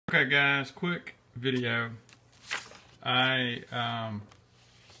Okay guys, quick video. I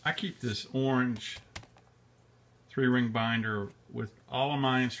keep this orange 3-ring binder with all of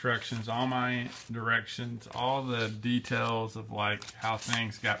my instructions, all my directions, all the details of like how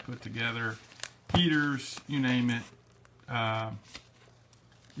things got put together, heaters, you name it.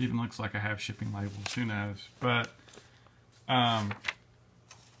 Even looks like I have shipping labels, who knows. But I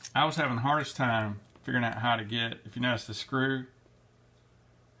was having the hardest time figuring out how to get, if you notice the screw,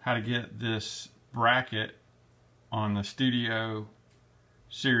 how to get this bracket on the Studio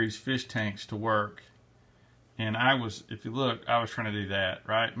series fish tanks to work. And I was, if you look, I was trying to do that,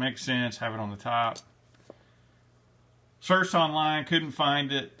 right? Makes sense, have it on the top. Searched online, couldn't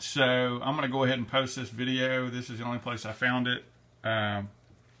find it, so I'm gonna go ahead and post this video. This is the only place I found it. But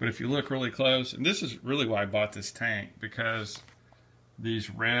if you look really close, and this is really why I bought this tank, because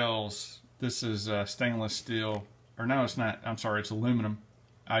these rails, this is stainless steel, or no, it's not, I'm sorry, it's aluminum.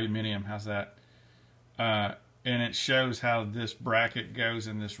 Aluminium, how's that? And it shows how this bracket goes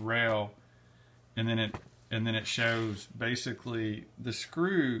in this rail, and then it shows basically the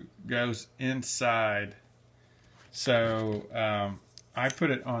screw goes inside. So I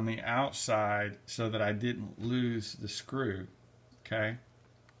put it on the outside so that I didn't lose the screw, okay?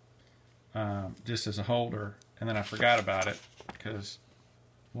 Just as a holder, and then I forgot about it because,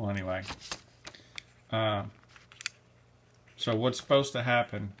 well, anyway. So what's supposed to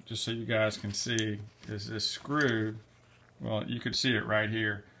happen, just so you guys can see, is this screw, well, you can see it right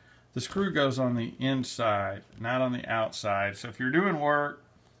here. The screw goes on the inside, not on the outside. So if you're doing work,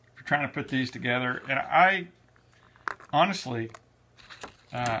 if you're trying to put these together, and I, honestly,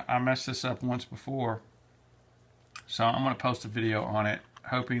 I messed this up once before, so I'm going to post a video on it,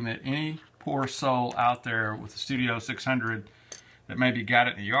 hoping that any poor soul out there with the Studio 600 that maybe got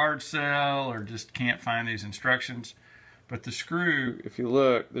it in a yard sale or just can't find these instructions. But the screw, if you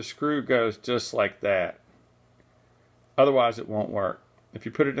look, the screw goes just like that. Otherwise, it won't work. If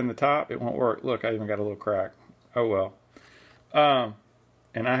you put it in the top, it won't work. Look, I even got a little crack. Oh well.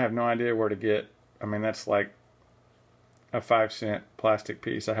 And I have no idea where to get, I mean, that's like a 5-cent plastic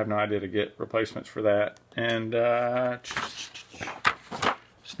piece. I have no idea to get replacements for that. And it's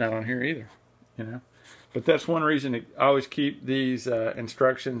not on here either, you know. But that's one reason to always keep these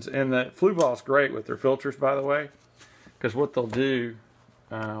instructions. And the Fluval is great with their filters, by the way. Because what they'll do,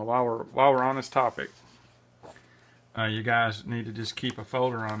 while we're on this topic, you guys need to just keep a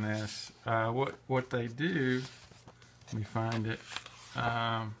folder on this. What they do, let me find it.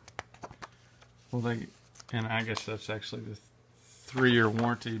 Well, and I guess that's actually the 3-year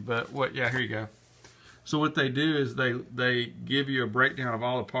warranty. But what? Yeah, here you go. So what they do is they give you a breakdown of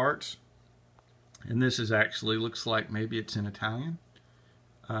all the parts, and this is actually looks like maybe it's in Italian.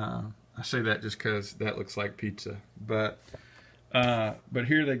 I say that just because that looks like pizza, but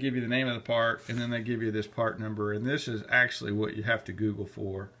here they give you the name of the part, and then they give you this part number, and this is actually what you have to Google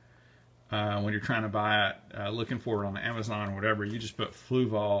for when you're trying to buy it, looking for it on Amazon or whatever. You just put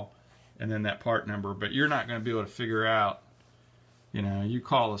Fluval and then that part number, but you're not going to be able to figure out, you know, you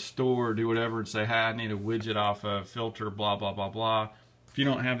call a store, do whatever, and say, hey, I need a widget off a filter, blah, blah, blah, blah. If you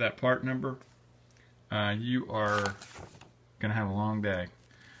don't have that part number, you are going to have a long day.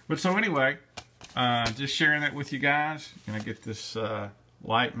 But so anyway, just sharing that with you guys. Gonna get this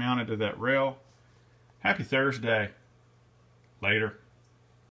light mounted to that rail. Happy Thursday. Later.